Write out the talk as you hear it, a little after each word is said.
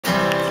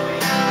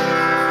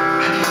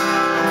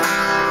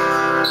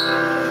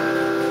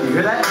You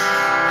hear that?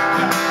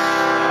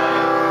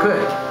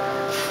 Good.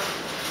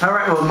 All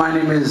right, well, my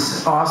name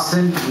is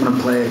Austin. I'm going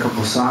to play a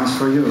couple songs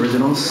for you,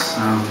 originals.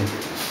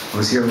 I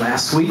was here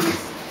last week.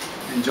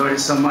 Enjoyed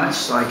it so much,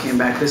 so I came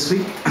back this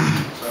week. So I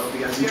hope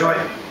you guys enjoy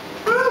it.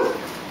 Woo!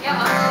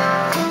 Yeah.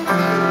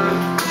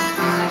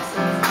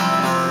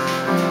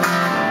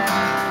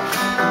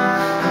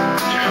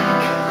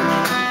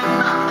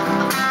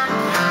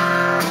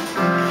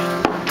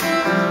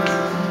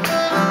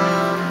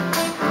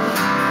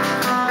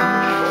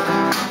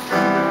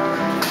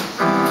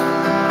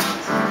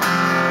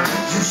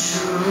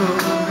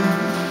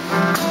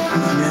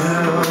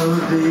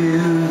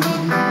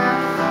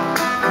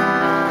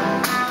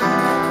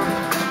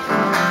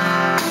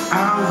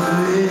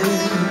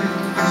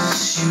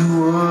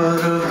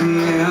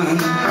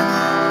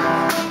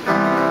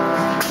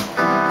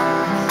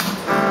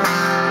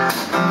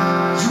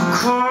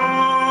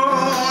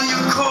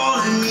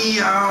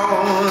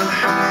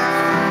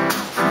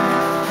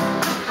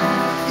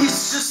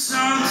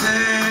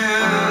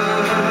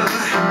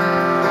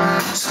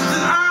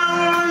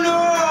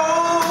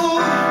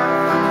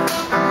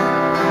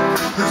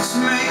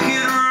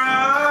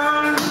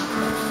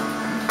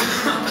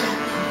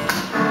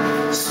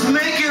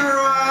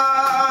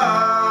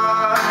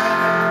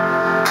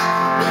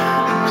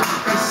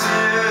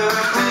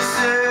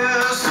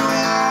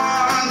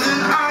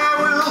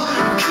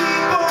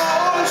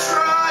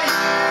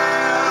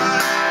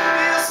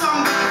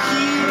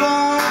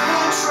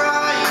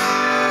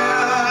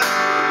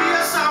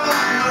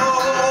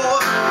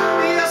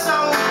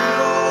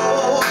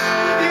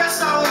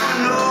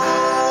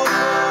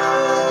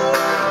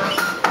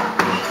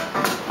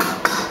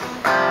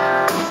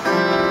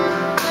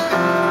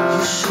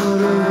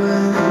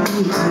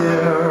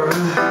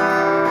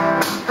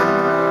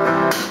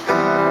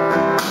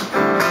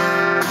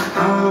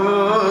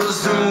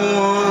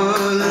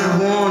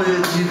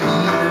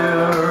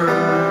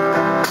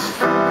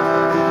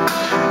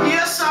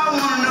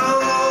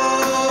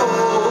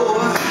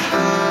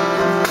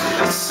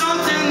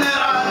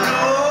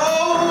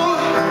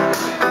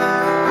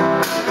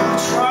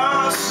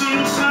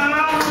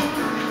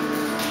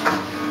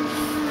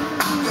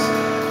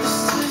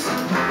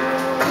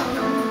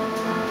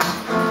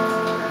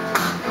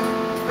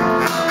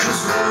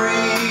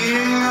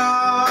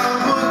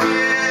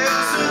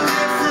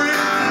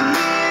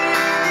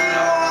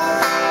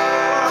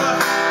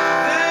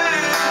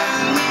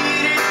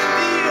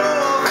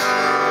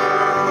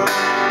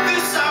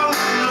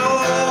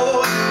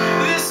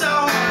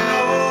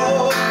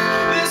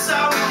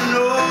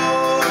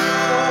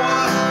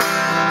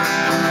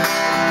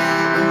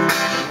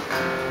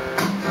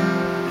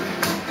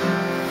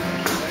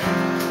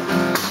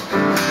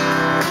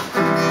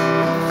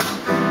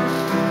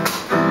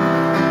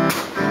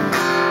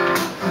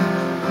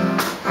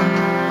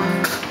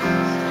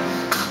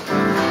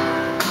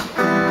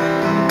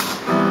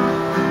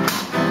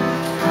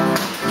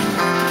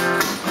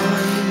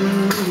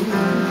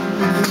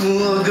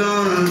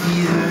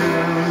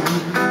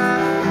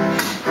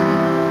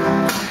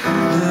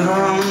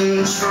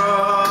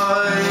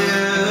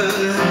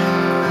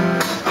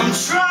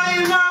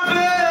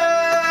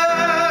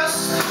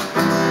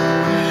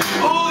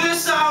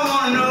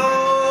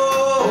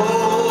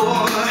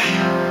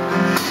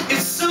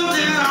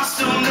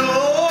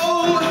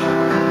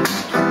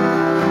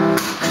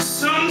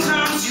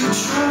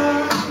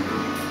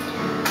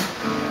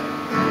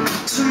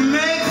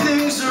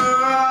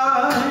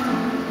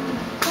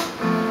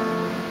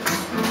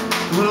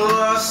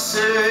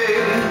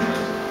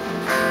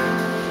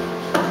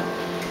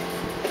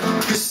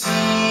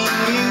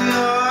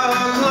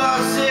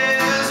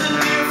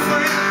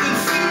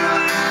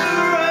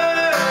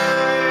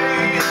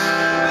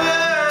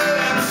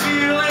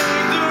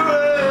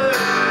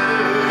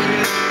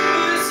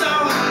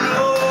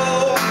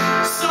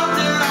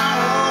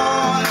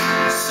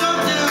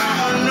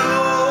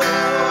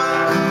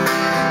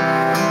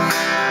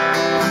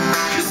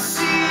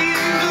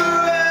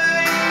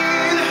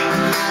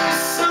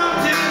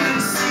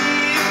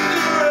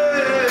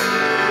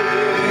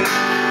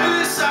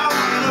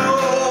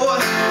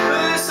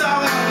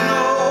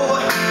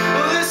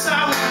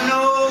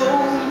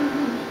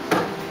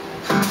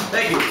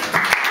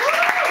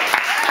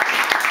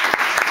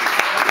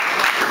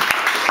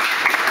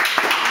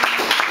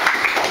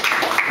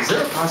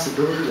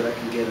 Possibility that I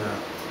can get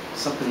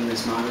something in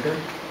this monitor?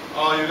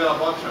 Oh, you got a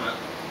bunch in it.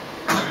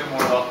 Maybe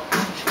more help.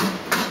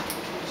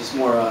 Just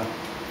more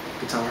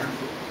guitar,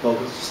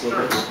 vocals, just a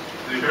little bit.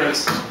 Do you hear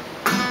it?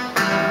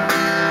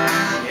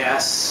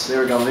 Yes,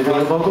 there we go. Maybe a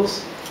little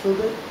vocals? A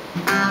little bit?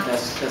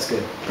 That's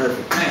good.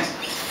 Perfect. Thanks.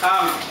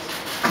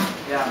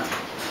 Yeah.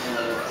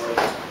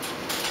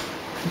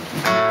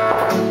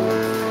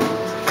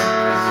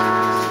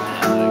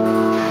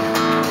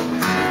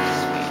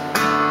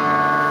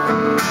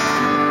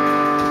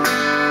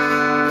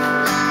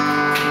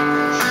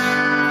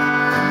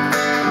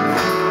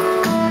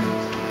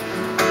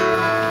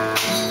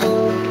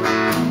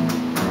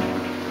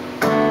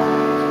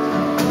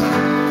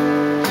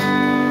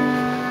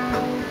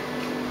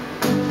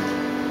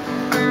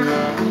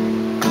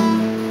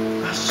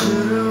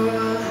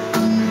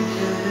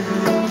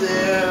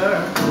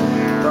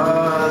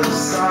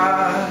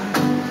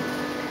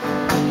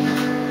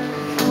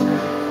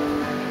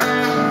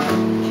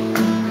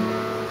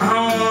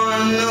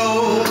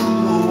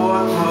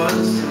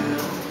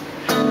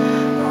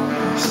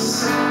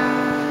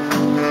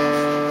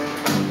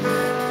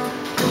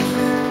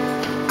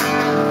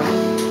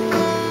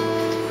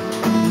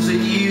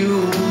 it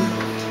you?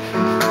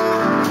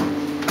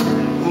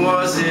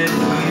 Was it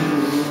you?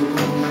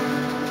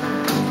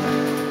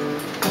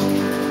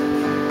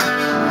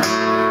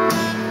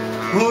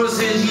 Was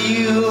it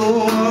you?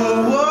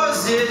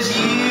 Was it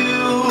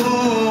you?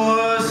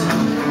 Was it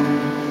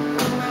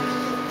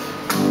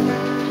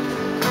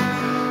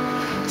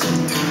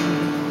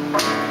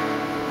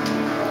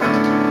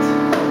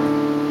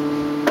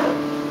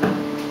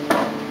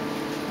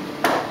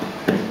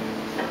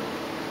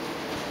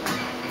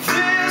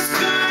this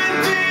could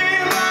be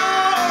my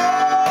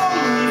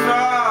only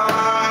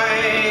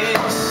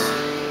vice.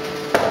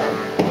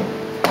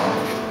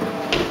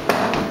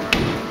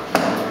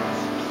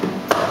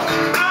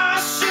 I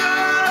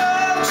should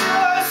have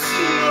just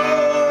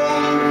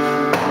known.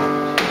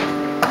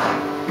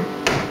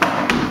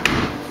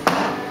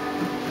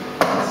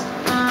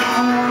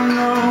 Oh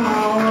no,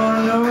 oh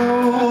no.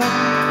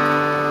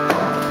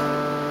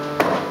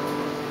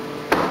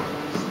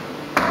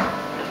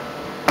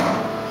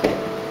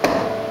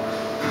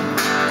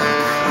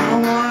 I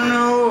wanna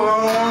know,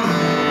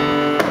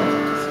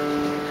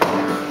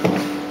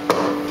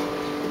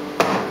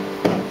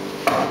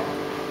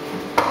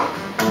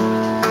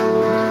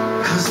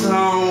 cause I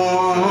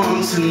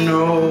want to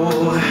know.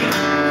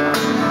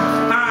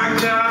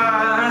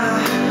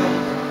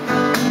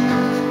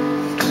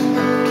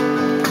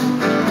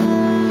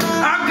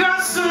 I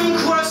got some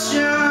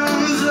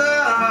questions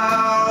that I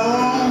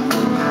want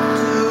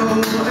to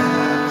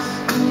ask.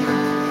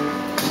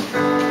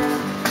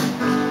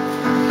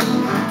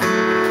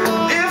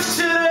 If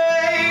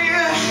today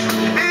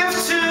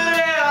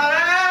I'd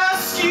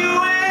ask you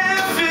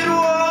if it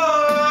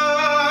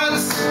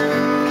was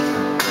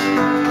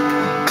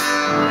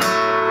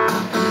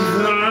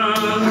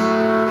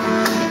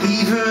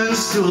even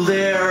still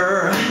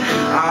there,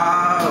 I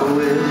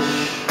wish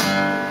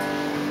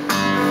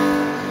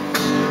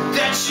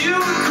that you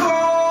would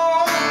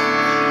call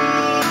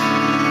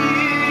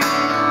me.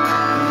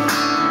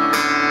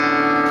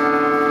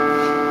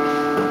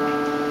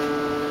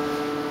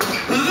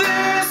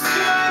 This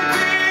could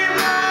be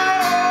my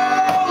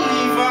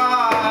only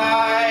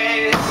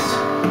vice.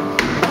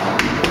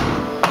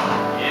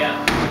 Yeah.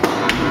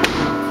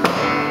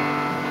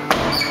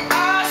 I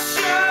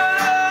should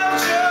have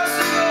just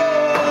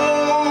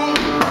known.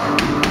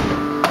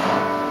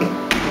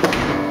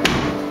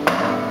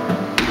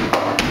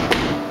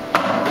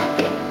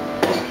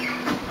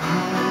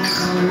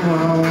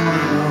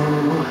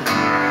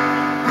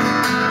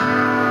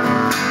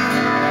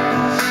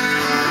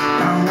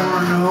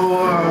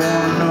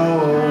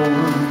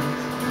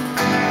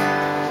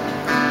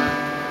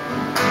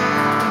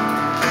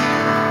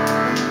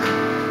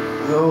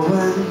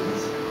 When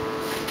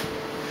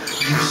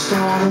you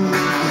started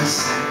making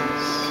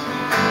sense,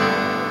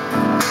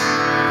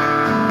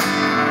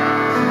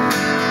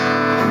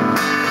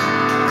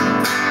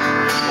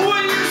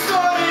 when you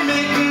started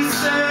making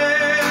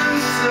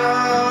sense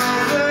of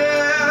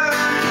it,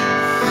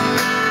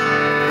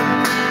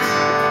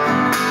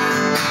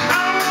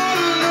 I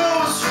wanna know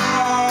what's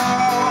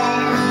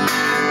wrong.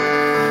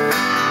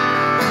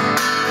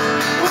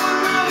 When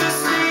will this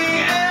thing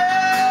end?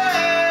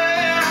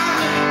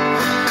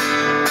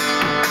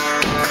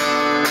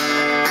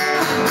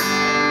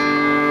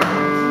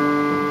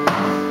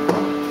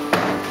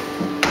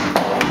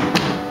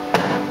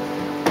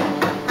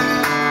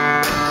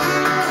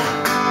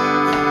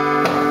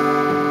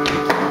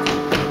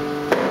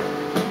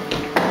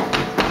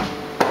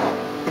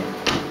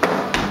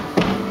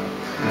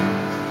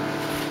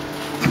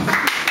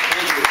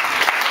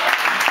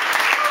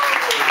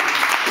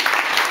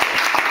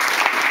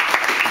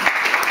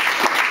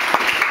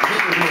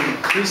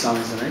 Three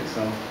songs tonight,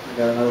 so I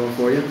got another one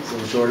for you. It's a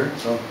little shorter,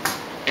 so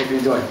hope you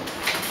enjoy.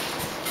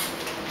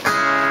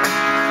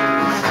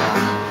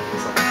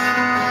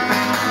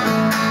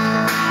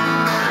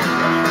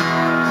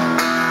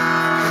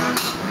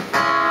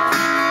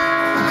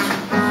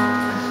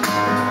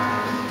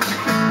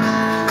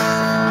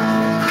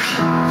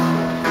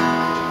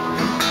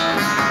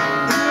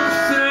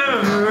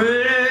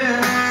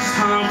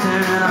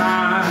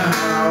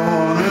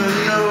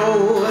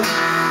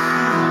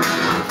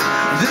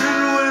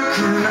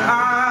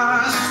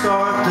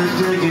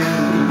 Digging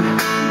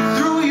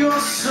through your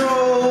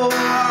soul, I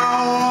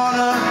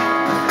wanna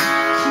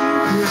keep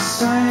this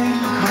thing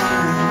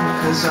coming,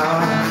 'cause I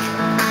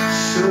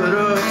should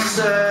have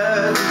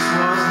said this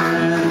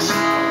wasn't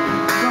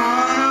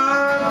gonna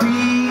be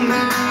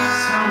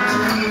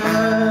something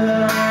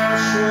that I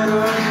should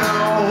have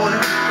known.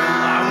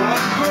 I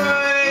won't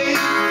break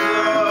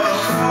the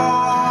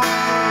fall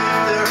if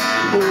there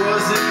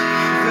wasn't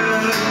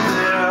even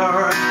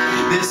there.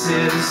 This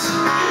is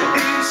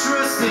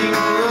interesting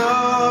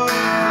love.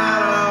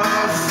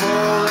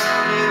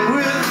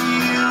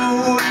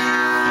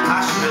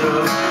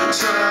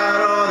 Tried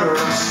harder, I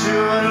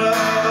should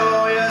have,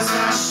 oh yes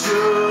I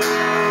should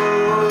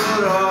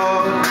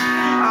have.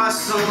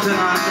 Something I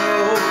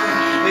know,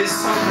 it's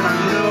something I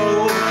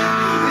know,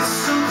 it's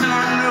something I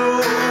know.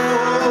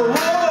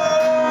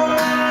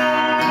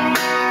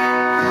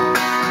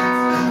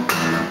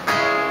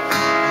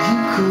 you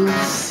could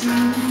see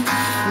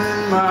in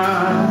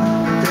my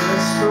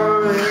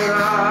desperate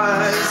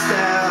eyes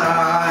that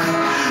I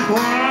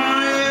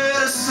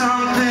wanted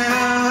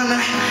something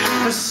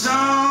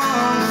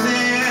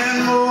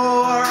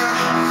more.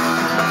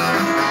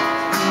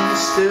 I'm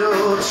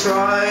still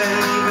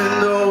trying, even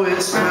though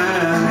it's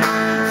been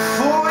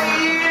 4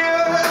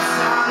 years.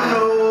 I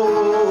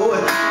know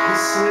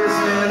this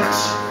isn't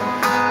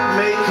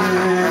making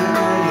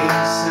any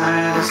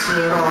sense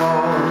at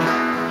all.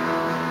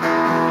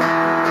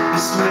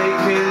 It's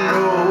making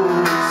no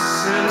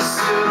sense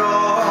at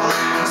all.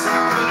 'Cause I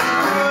couldn't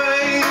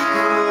break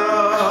the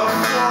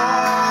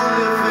fall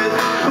if it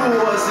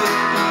wasn't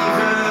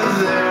even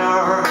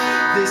there.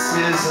 This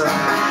is an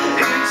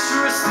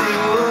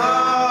interesting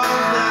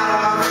love that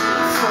I've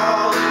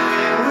fallen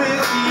in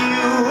with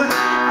you.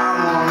 I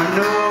wanna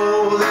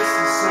know this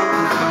is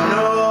something I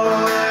know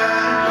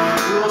that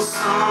will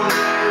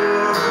someday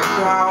work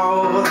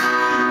out.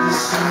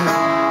 This is,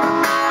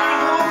 I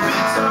hope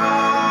it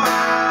does.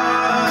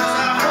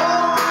 I hope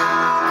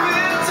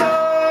it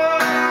does.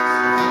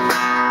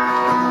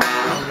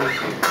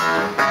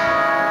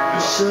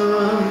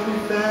 Should be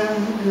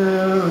better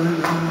now.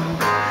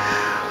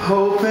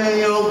 Hoping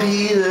you'll be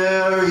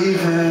there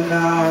even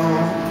now.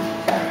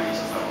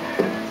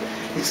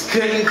 It's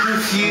getting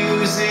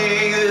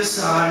confusing, this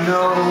I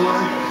know.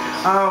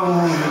 I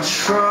wanna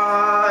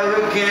try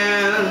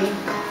again.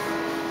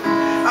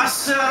 I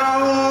said I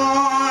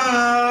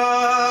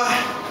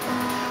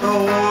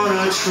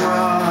wanna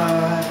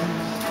try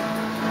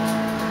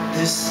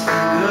this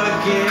thing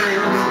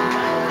again.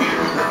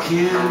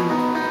 You're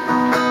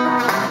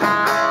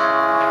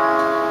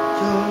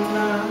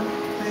not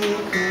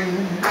making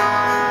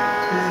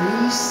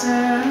any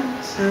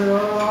sense at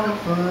all,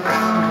 but I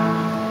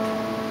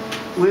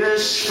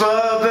wish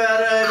for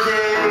better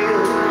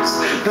days.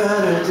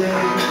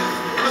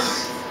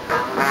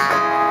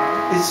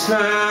 It's been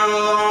a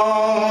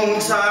long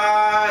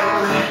time.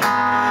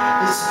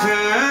 It's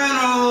been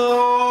a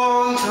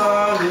long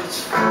time. It's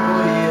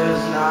 4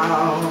 years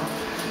now,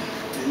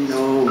 and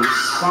no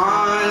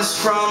response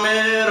from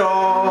it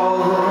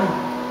all.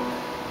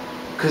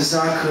 'Cause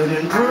I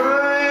couldn't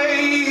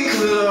break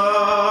the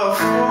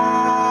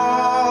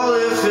fall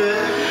if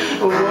it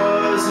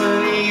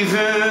wasn't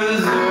even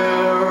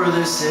there.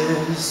 This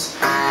is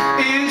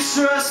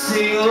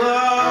interesting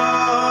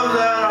love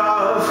that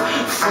I've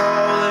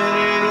fallen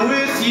in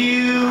with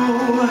you.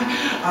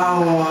 I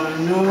wanna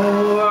know